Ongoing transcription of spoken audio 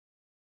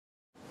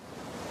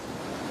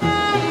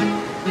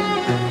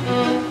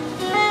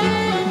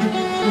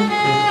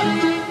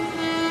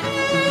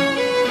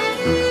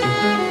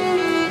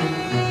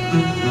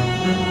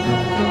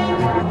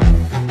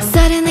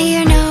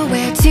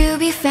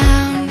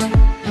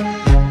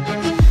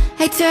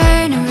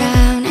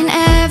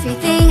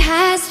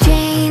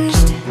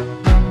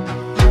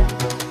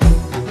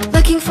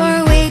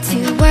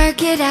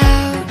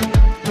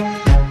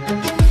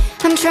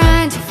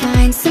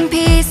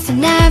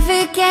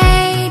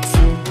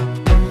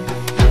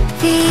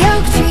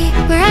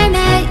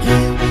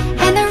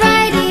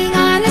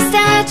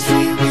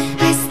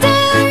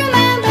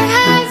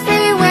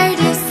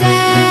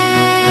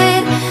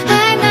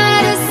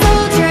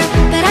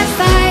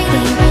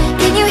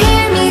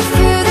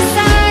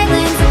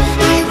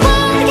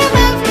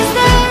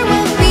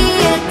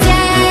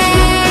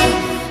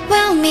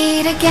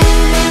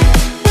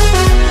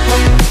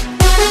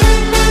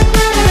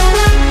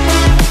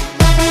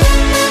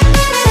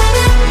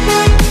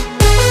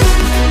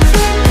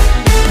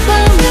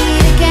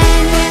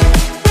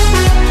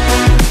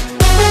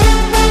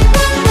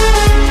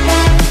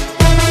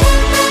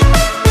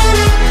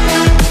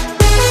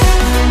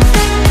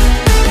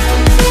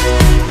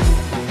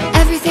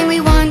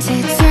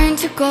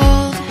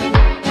gold.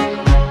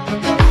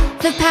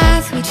 The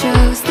path we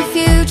chose, the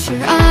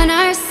future on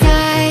our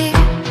side.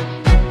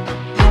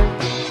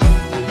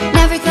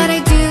 Never thought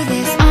I'd do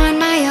this on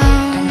my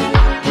own,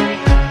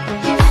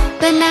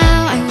 but now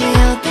I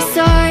wield the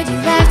sword you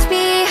left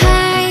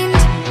behind.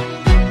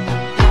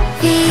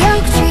 The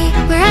oak tree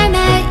where I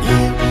met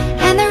you,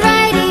 and the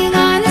writing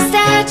on the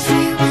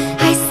statue.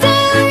 I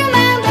still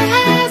remember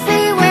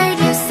every word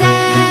you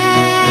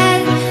said.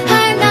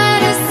 I'm not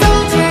a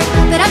soldier,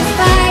 but I'm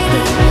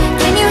fighting.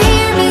 Can you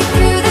hear me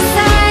through the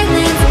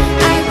silence?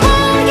 I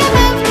won't give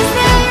up, 'cause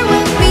there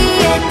will be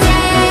a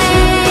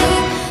day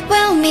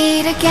we'll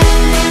meet again.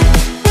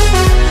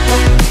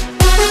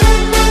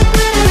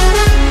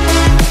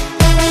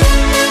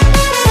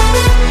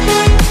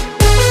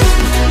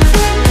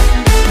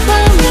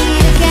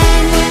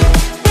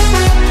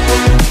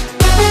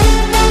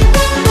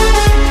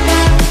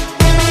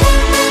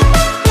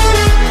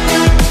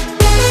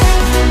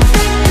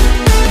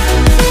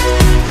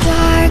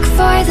 Dark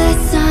for the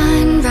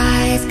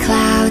sunrise,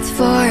 clouds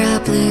for a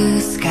blue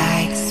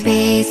sky,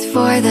 space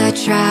for the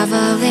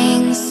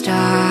traveling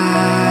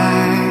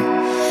star.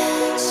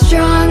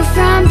 Strong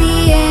from the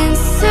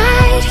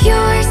inside,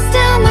 you're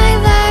still my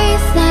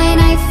lifeline.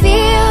 I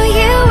feel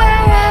you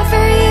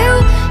wherever you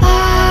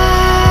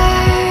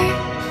are.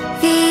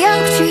 The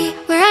oak tree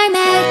where I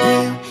met you,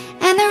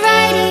 and the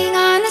writing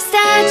on the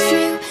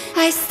statue.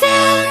 I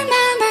still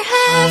remember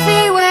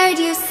every word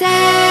you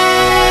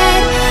said.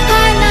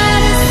 I'm not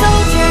a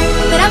soldier,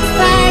 but I'm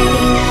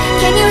fighting.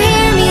 Can you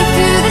hear me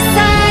through the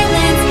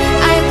silence?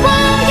 I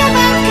won't give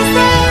up, 'cause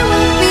there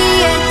will be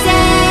a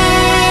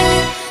day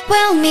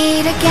we'll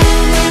meet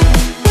again.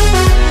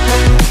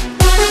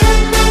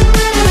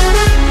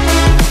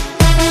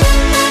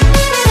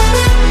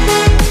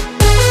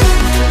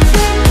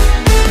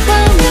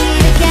 We'll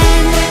meet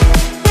again.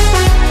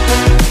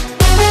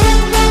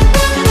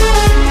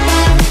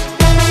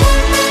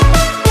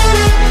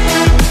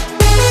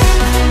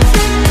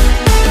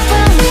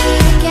 We'll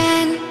meet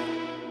again.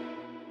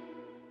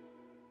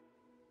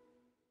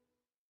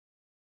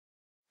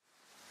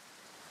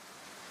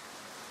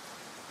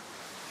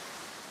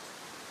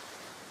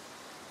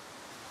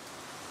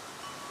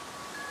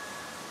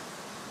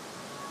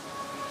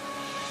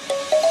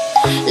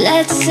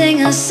 Let's sing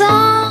a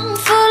song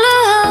full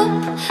of hope,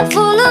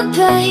 full of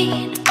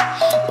pain.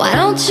 Why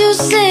don't you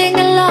sing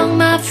along,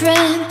 my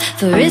friend?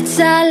 For it's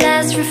our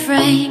last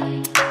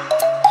refrain.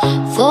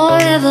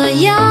 Forever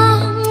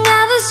young,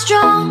 ever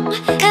strong,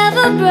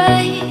 ever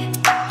brave.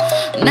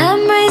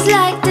 Memories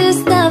like this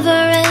never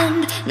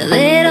end. No,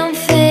 they don't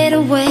fade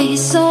away.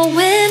 So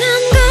when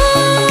I'm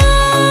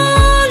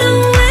gone,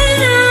 oh, when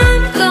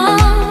I'm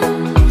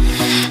gone,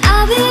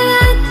 I'll be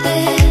right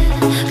there,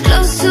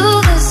 close to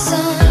the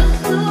sun.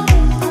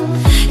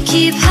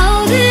 Keep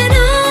holding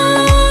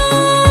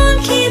on,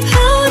 keep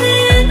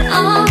holding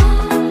on,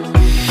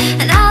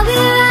 and I'll be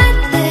right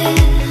there,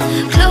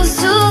 close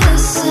to the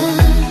sun,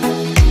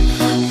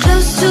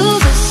 close to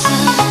the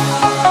sun.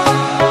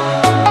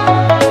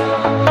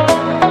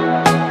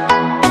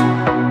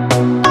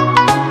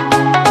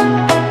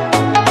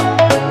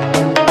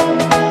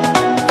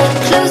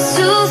 Close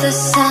to the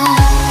sun.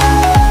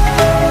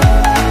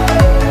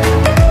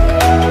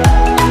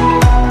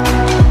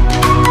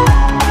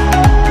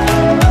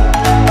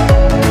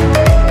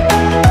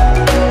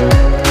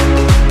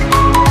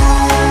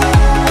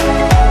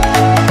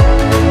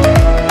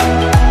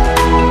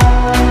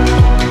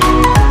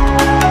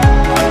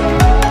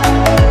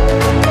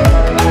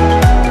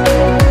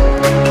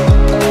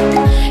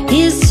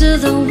 Here's to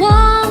the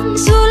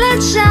ones who let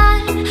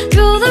shine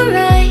through the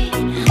rain,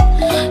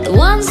 the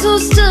ones who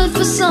stood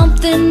for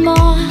something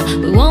more.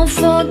 We won't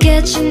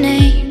forget your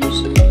names.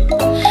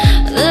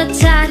 The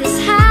tide is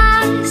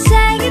high,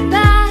 say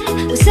goodbye,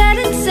 we set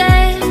it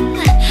sail,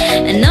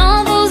 and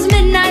all those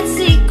midnight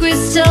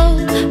secrets told,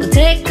 we'll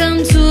take them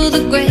to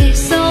the grave.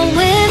 So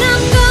when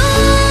I'm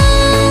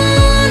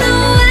gone,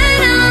 oh, when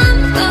I'm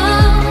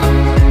gone,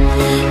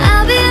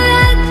 I'll be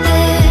right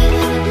there,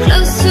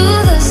 close to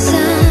the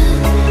sun.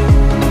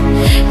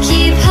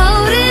 Keep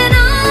holding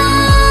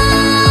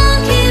on,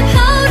 keep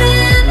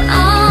holding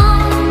on,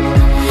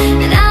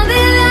 and I'll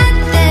be right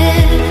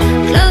there,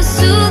 close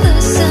to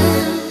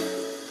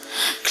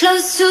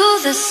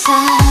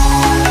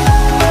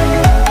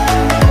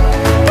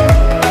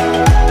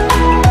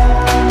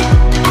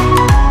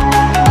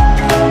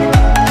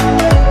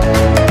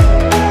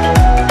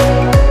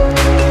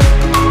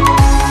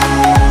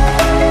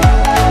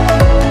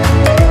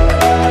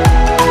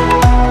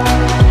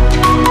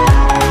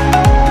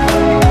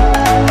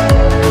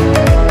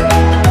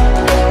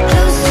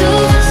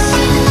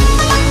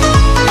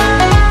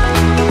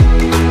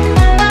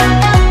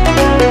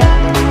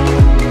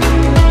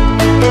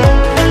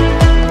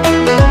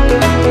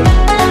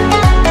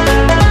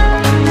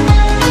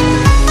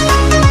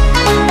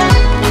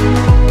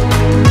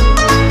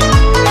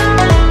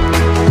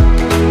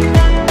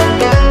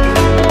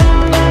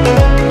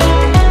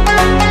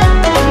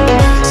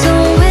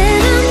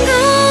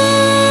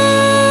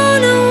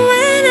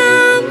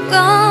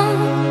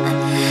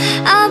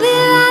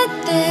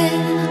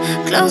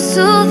close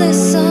to the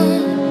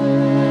sun.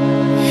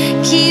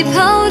 Keep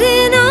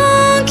holding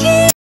on,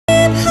 keep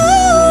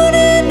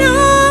holding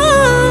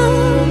on,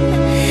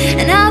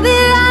 and I'll be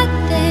right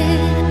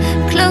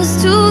there, close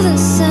to the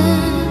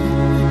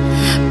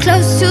sun,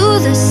 close to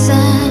the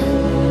sun.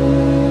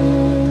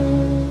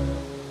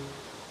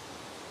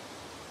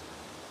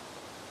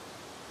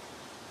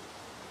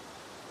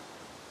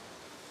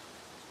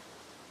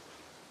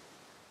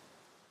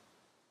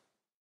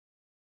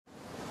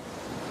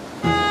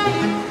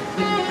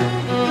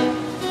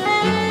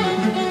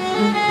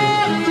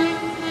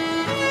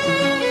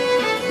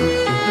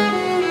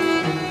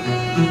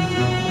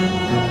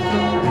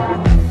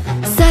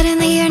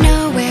 Suddenly you're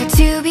nowhere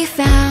to be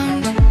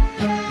found.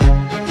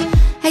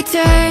 I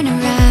turn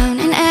around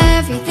and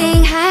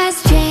everything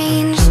has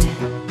changed.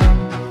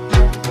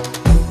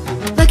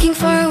 Looking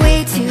for a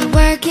way to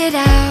work it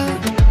out.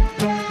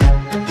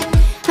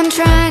 I'm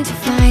trying to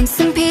find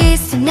some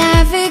peace to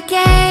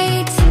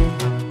navigate.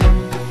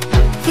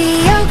 The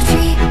oak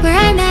tree where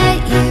I met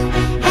you,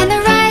 and the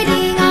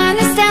writing on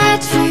the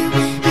statue.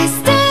 I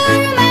still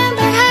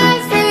remember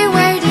every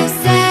word you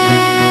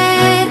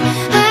said.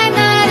 I'm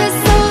not a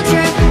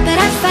soldier, but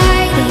I'm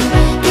fighting.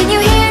 Can you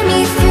hear me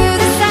through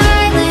the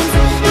silence?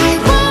 I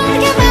won't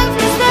give up,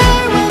 'cause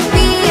there will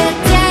be a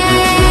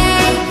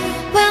day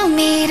we'll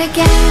meet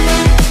again.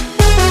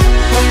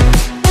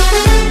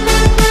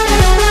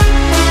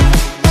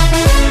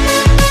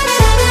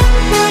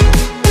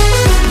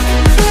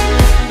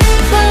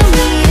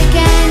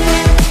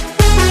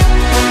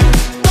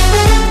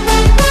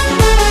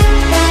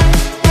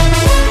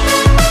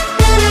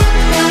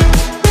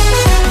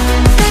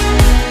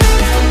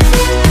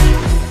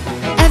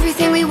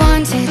 Everything we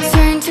wanted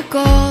turned to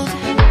gold.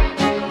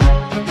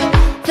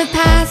 The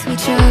path we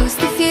chose,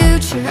 the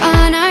future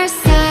on our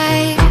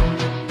side.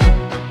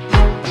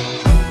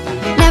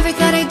 Never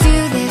thought I'd do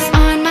this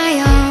on my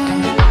own,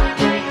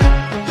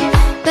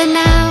 but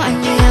now I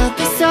wield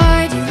the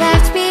sword you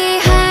left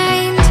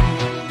behind.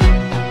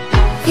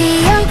 The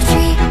oak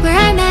tree where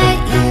I met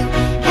you,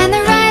 and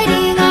the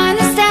writing on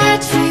the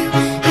statue.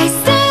 I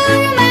still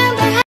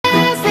remember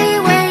every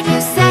word you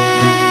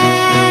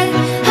said.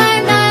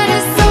 I'm not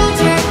a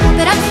soldier,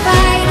 but I'm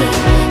fighting.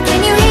 Can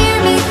you hear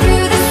me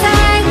through the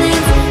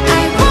silence?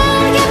 I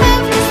won't give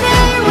up, 'cause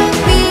there will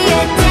be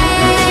a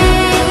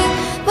day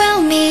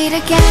we'll meet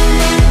again.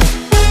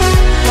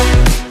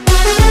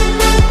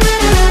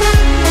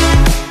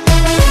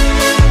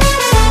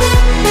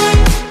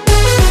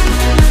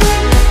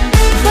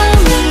 We'll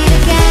meet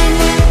again.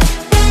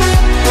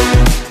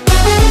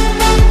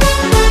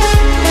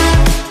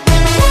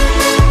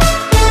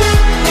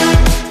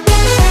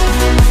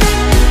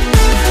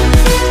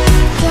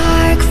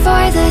 Dark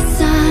for the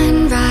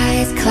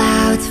sunrise,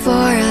 clouds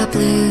for a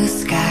blue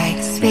sky,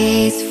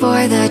 space for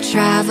the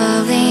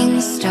traveling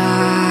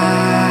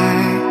star.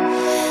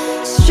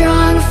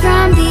 Strong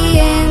from the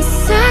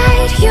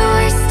inside,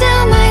 you're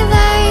still my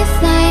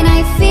lifeline.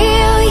 I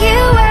feel you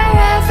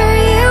wherever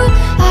you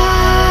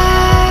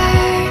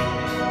are.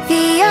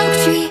 The oak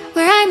tree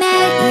where I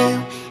met you,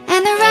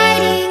 and the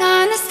writing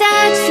on the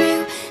statue.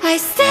 I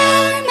still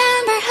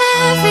remember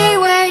every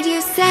word you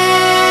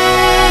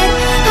said.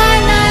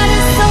 I'm not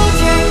a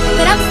soldier,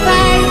 but I'm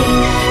fighting.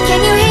 Can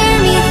you hear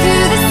me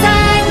through the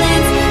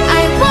silence?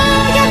 I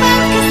won't give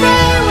up, 'cause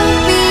there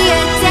will be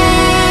a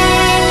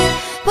day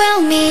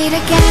we'll meet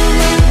again.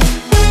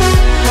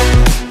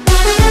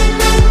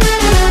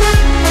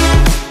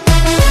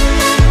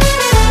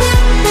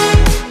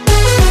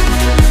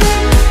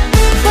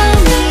 We'll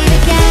meet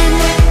again.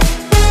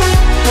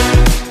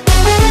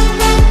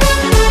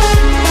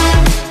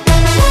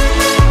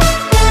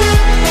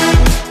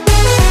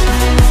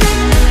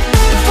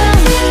 We'll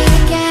meet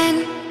again.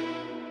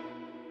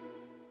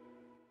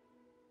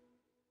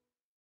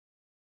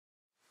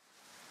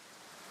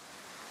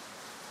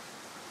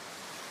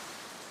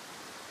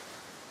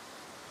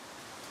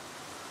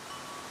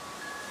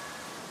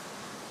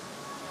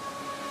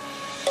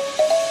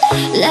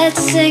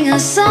 Let's sing a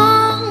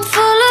song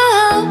full of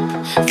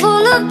hope,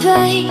 full of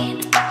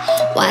pain.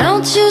 Why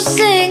don't you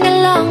sing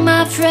along,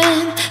 my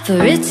friend? For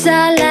it's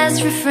our last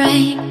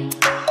refrain.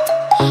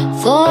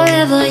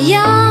 Forever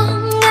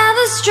young,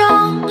 ever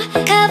strong,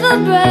 ever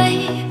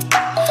brave.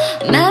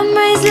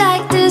 Memories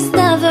like this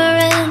never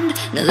end.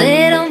 No,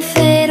 they don't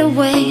fade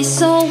away.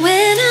 So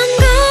when I'm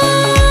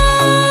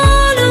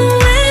gone, oh,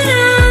 when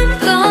I'm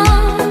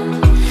gone,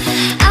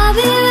 I'll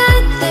be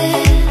right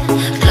there,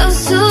 close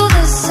to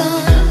the sun.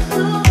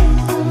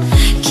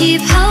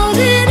 Keep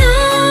holding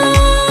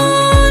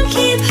on,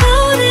 keep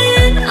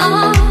holding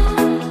on,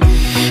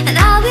 and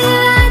I'll be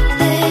right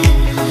there,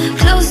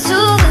 close to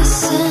the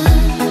sun,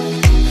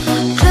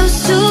 close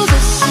to the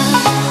sun.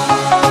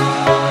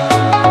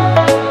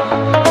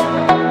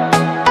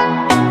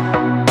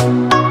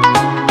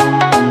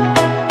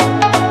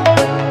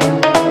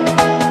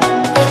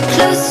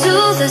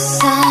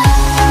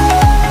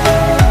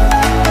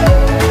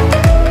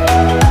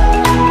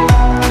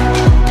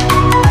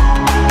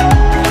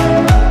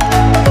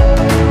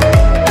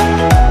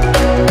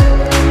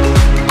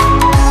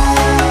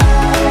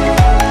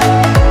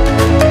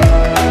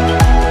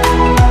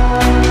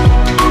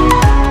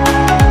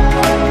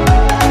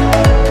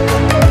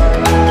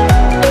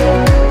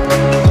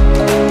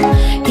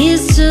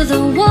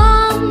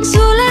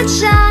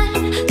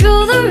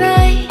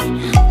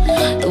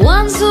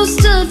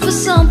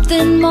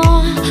 something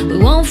more. We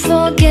won't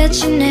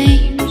forget your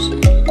names.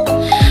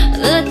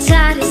 The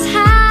tide is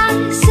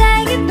high,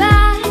 say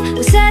goodbye.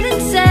 We set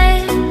and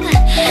sail,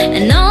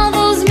 and all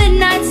those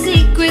midnight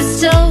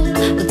secrets told,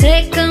 we'll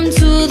take them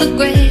to the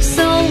grave.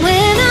 So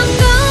when I'm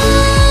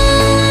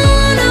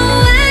gone, oh,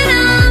 when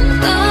I'm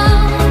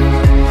gone,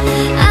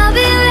 I'll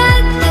be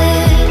right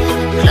there,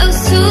 close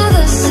to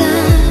the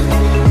sun.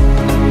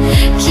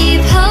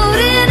 Keep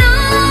holding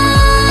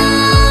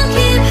on,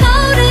 keep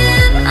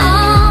holding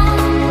on,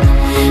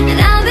 and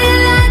I'll be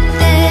right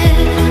there,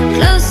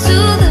 close to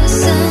the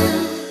sun,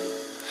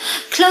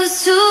 close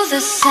to the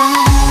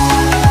sun.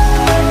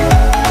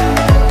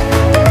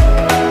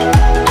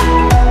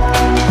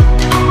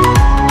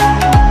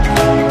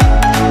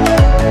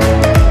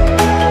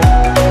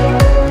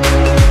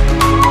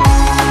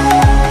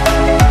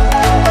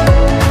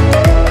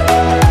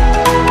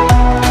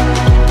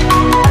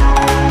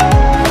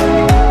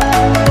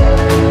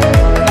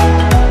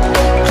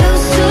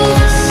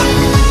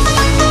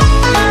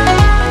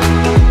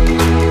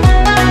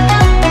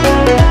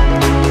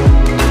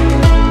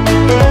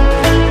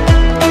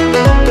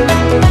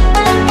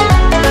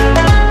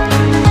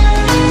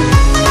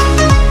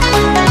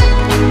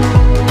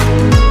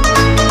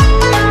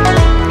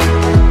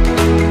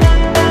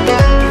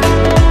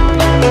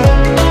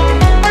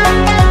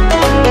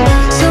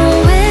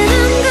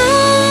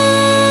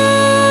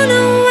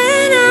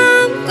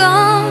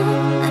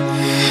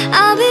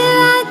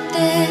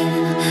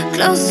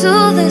 Close to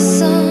the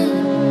sun.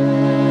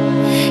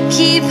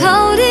 Keep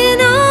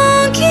holding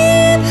on,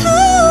 keep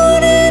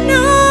holding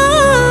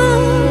on,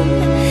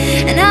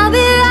 and I'll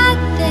be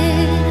right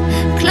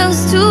there, close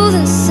to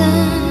the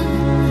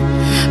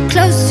sun,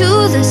 close to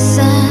the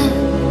sun.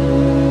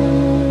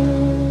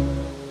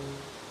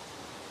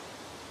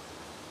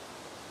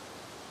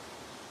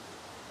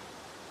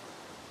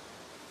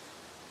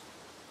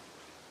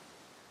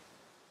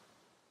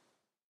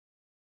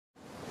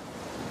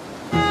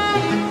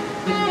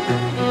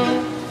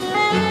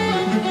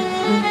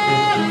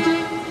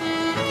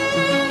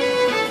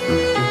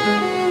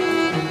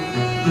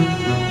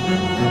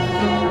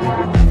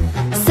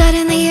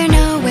 Suddenly you're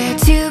nowhere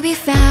to be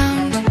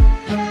found.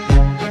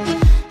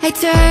 I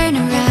turn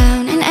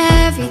around and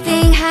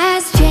everything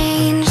has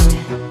changed.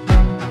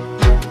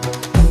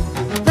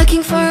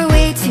 Looking for a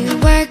way to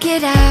work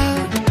it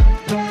out.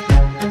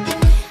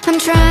 I'm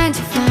trying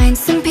to find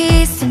some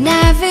peace to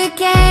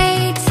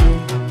navigate.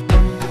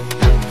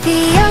 The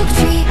oak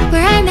tree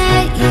where I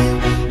met you,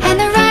 and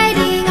the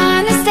writing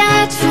on the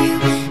statue.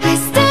 I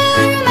still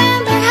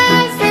remember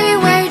every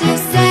word you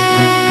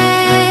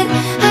said.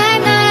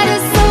 I'm not a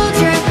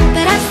soldier,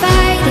 but I'm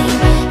fighting.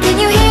 Can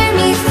you hear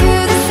me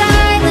through the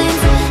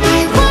silence? I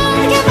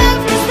won't give up,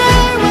 'cause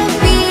there will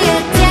be a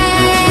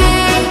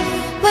day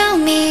we'll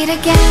meet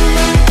again.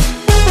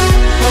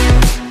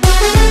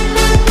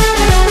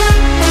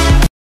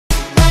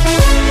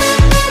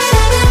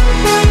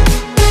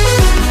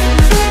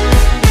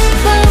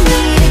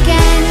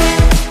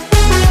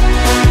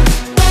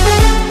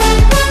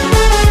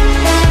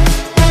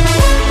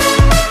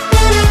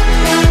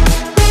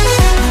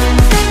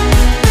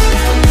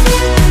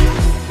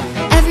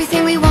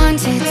 Everything we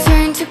wanted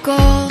turned to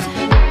gold.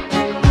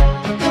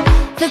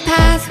 The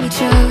path we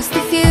chose,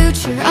 the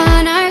future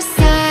on our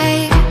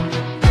side.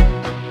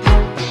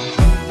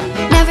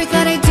 Never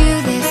thought I'd do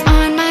this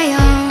on my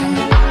own,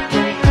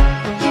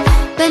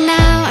 but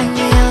now I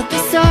wield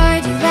the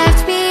sword you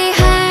left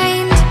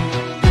behind.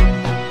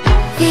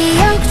 The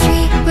oak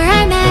tree where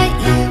I met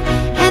you,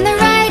 and the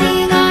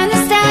writing on the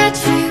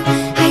statue.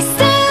 I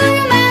still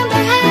remember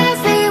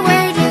every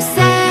word you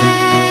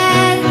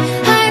said.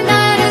 I'm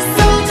not a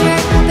soldier,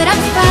 but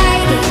I'm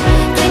fighting.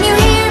 Can you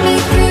hear me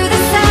through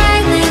the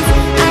silence?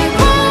 I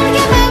won't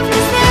give up,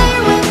 'cause there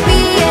will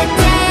be a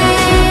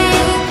day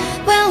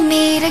we'll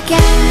meet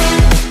again.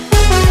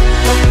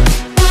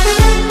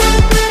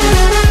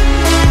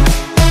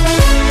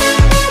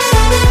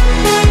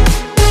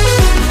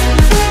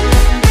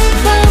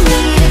 We'll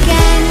meet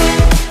again.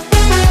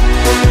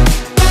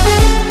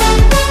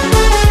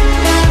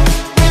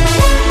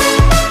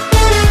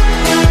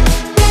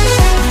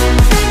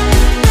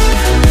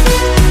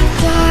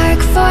 Dark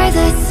for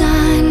the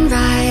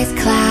sunrise,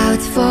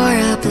 clouds for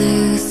a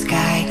blue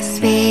sky,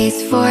 space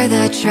for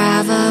the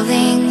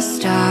traveling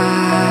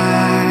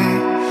star.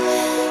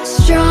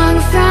 Strong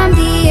from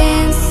the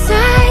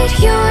inside,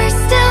 you're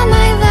still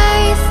my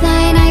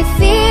lifeline. I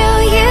feel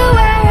you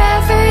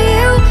wherever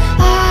you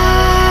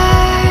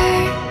are.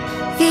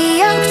 The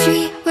oak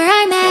tree where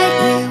I met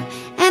you,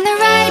 and the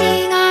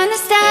writing on the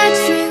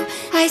statue.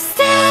 I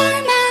still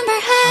remember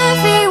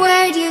every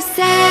word you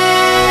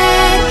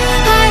said.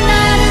 I'm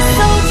not a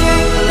soldier,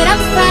 but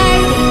I'm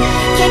fighting.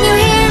 Can you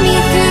hear me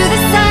through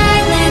the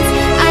silence?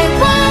 I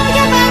won't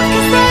give up,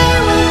 'cause there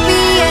will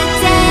be a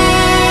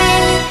day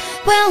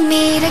we'll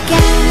meet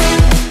again.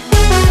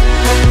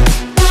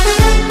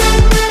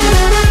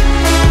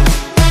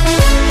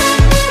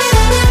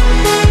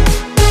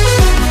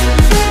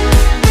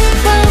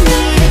 We'll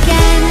meet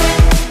again.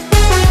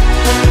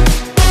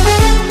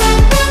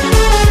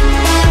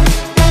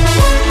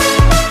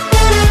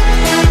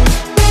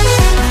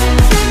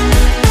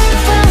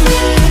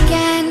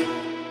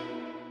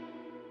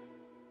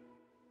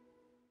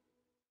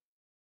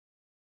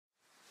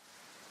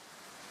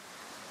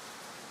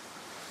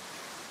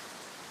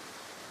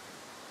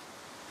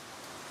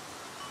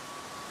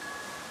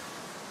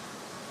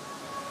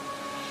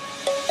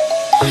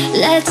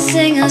 Let's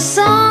sing a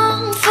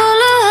song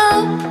full of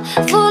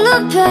hope, full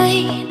of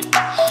pain.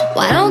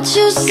 Why don't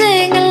you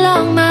sing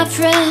along, my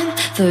friend?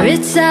 For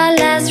it's our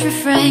last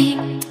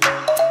refrain.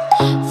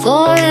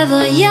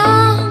 Forever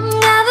young,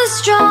 ever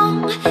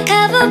strong,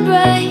 ever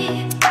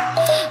brave.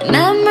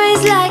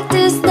 Memories like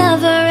this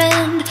never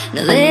end.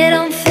 No, they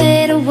don't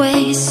fade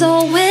away.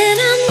 So when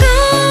I'm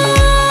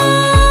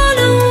gone,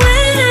 oh,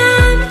 when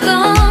I'm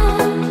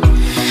gone,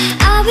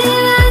 I'll be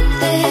right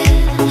there,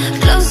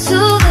 close to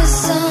the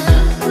sun.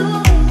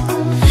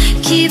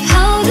 Keep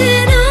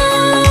holding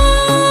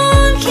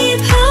on, keep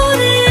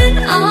holding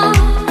on,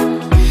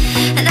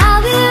 and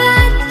I'll be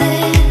right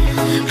there,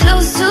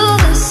 close to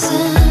the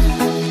sun,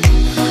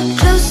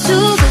 close to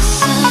the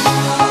sun.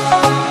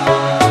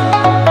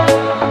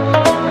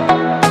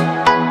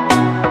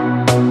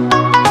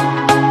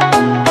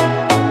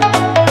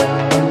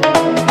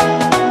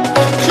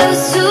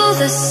 Close to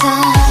the sun.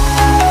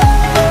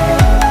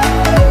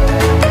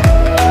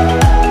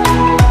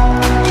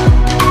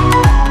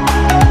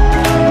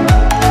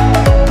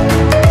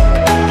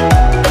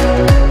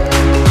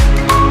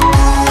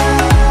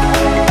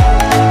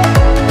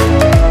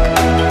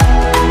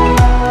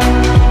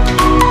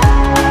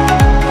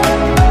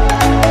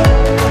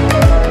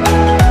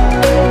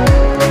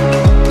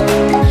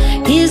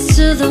 Here's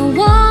to the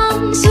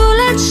ones who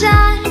let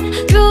shine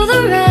through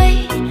the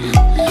rain,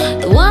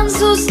 the ones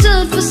who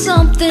stood for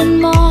something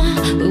more.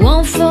 We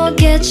won't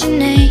forget your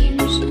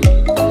names.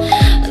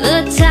 The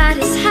tide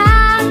is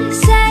high,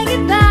 say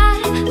goodbye,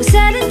 we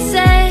set it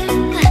sail,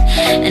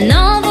 and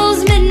all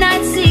those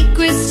midnight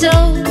secrets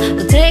told,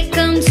 we'll take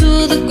them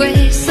to the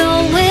grave. So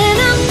when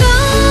I'm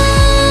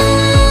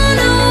gone,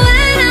 oh,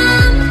 when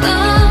I'm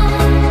gone,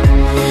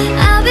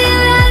 I'll be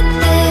right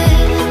there,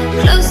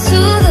 close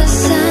to the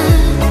sun.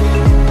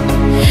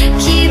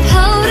 Keep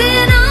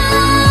holding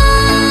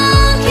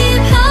on,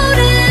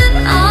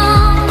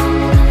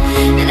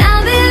 and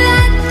I'll be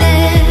right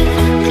there,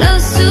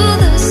 close to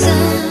the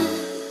sun,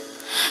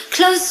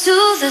 close to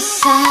the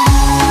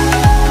sun.